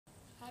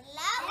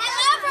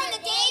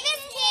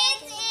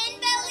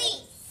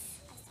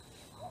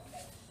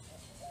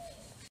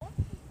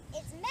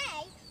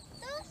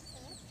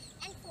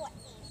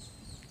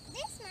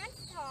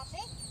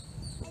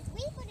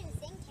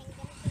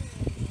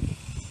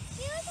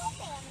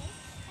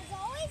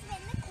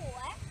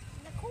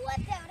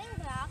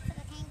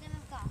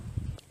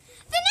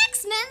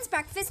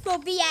breakfast will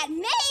be at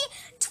May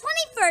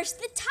 21st.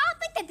 The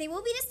topic that they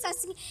will be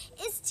discussing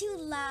is to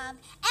love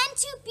and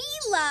to be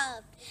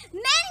loved.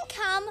 Men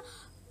come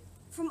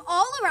from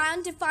all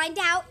around to find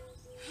out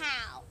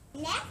how.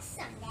 Next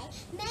Sunday,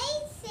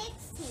 May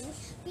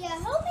 16th, we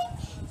are hoping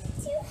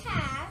to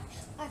have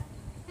a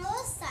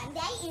whole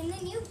Sunday in the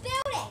new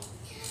building.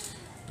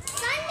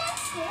 Sunday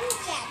school will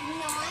be at 9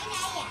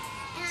 a.m.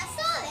 and our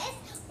service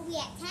will be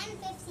at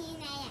 10:15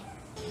 a.m.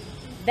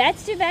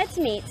 Vets to Vets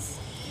meets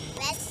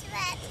Vets to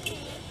Vets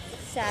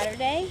meets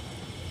Saturday,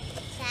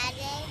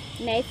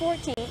 May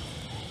 14th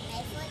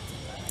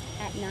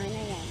at 9 9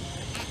 a.m.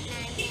 at 9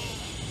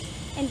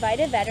 a.m. Invite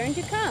a veteran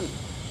to come. Invite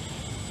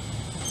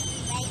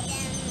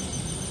them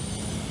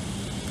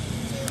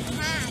to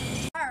come.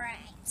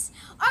 Alright.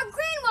 Our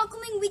grand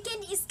welcoming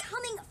weekend is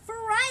coming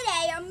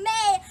Friday,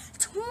 May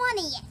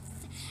 20th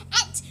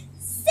at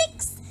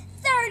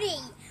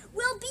 6:30.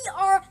 Will be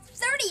our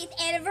 30th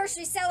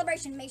anniversary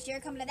celebration. Make sure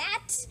you come to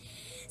that.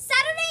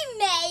 Saturday,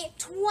 May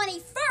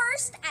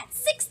 21st at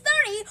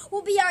 6:30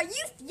 will be our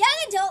youth young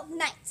adult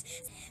night.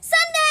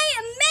 Sunday,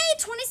 May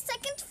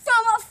 22nd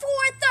from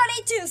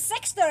 4:30 to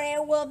 6:30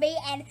 will be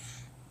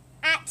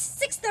at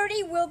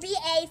 6:30 will be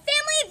a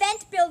family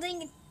event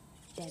building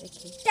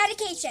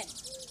dedication.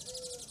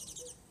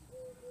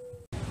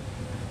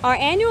 Our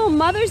annual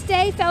Mother's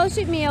Day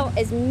Fellowship Meal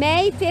is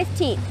May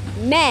 15th.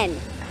 Men,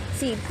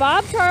 see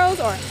Bob Charles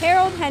or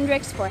Harold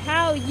Hendricks for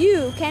how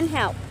you can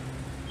help.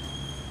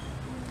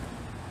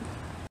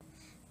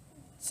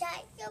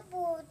 Check your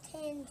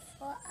bulletin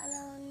for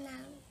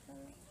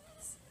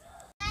announcements.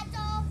 That's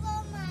all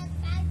for my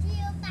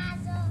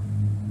battle.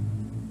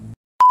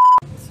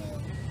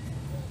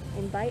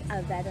 Invite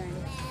a veteran.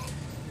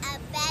 A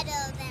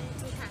better them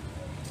to come.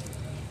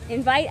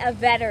 Invite a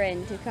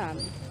veteran to come.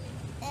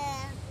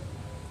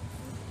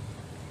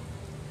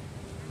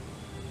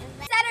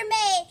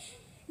 Saturday,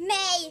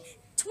 May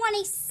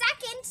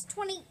 22nd,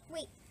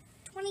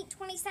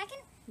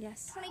 22nd?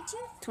 Yes. 22?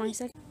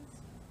 22nd.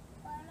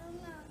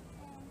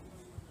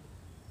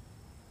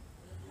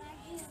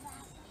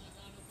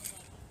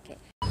 Okay.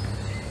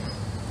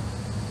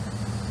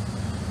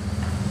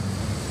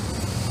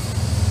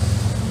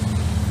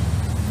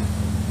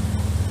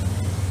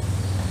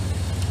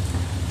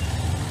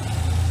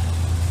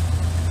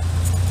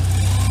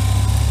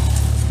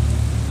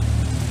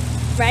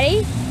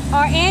 Ready?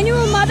 Our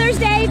annual Mother's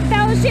Day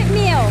Fellowship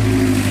Meal.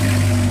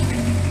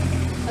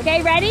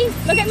 Okay, ready?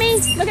 Look at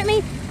me. Look at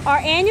me. Our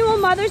annual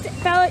Mother's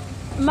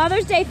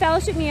Day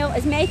Fellowship Meal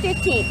is May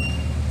 15th.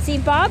 See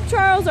Bob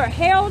Charles or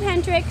Harold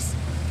Hendricks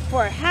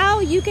for how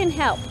you can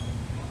help.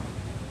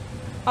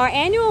 Our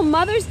annual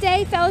Mother's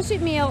Day Fellowship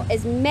Meal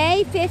is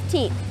May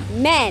 15th.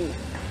 Men,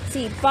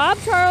 see Bob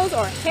Charles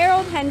or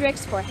Harold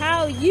Hendricks for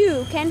how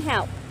you can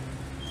help.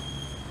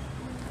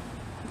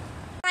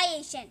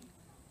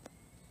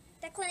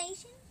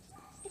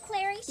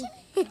 Declaration?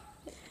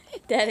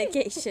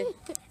 Dedication.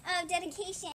 Dedication.